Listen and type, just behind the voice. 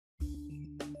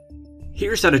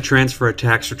Here's how to transfer a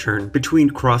tax return between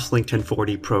CrossLink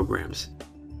 1040 programs.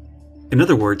 In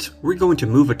other words, we're going to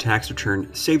move a tax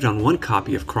return saved on one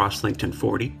copy of CrossLink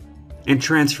 1040 and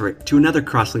transfer it to another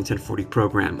CrossLink 1040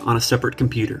 program on a separate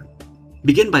computer.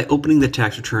 Begin by opening the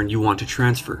tax return you want to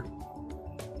transfer.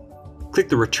 Click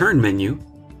the Return menu,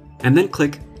 and then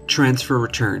click Transfer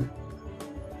Return.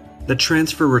 The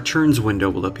Transfer Returns window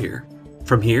will appear.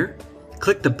 From here,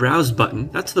 click the Browse button,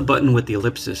 that's the button with the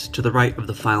ellipsis to the right of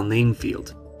the file name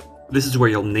field. This is where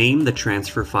you'll name the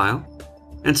transfer file,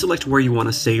 and select where you want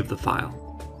to save the file.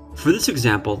 For this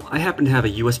example, I happen to have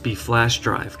a USB flash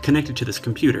drive connected to this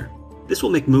computer. This will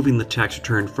make moving the tax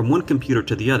return from one computer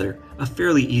to the other a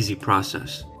fairly easy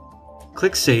process.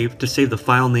 Click Save to save the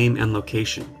file name and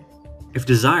location. If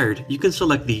desired, you can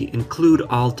select the Include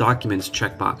All Documents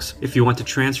checkbox if you want to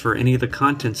transfer any of the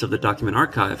contents of the document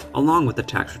archive along with the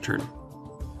tax return.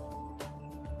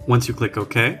 Once you click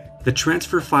OK, the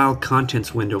Transfer File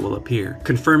Contents window will appear,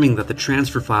 confirming that the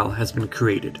transfer file has been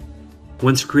created.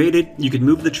 Once created, you can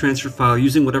move the transfer file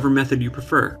using whatever method you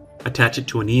prefer. Attach it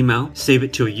to an email, save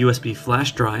it to a USB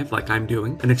flash drive like I'm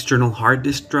doing, an external hard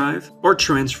disk drive, or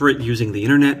transfer it using the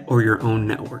internet or your own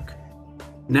network.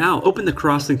 Now open the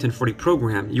CrossLink 1040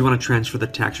 program you want to transfer the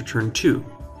tax return to.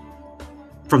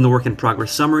 From the Work in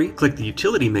Progress summary, click the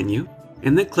Utility menu,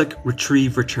 and then click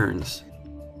Retrieve Returns.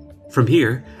 From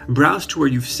here, browse to where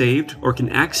you've saved or can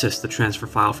access the transfer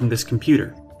file from this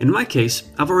computer. In my case,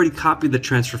 I've already copied the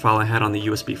transfer file I had on the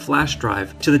USB flash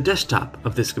drive to the desktop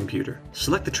of this computer.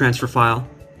 Select the transfer file,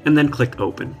 and then click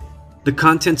Open. The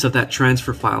contents of that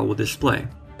transfer file will display.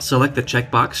 Select the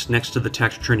checkbox next to the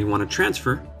tax return you want to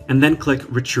transfer, and then click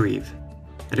Retrieve.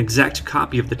 An exact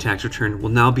copy of the tax return will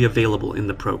now be available in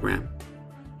the program.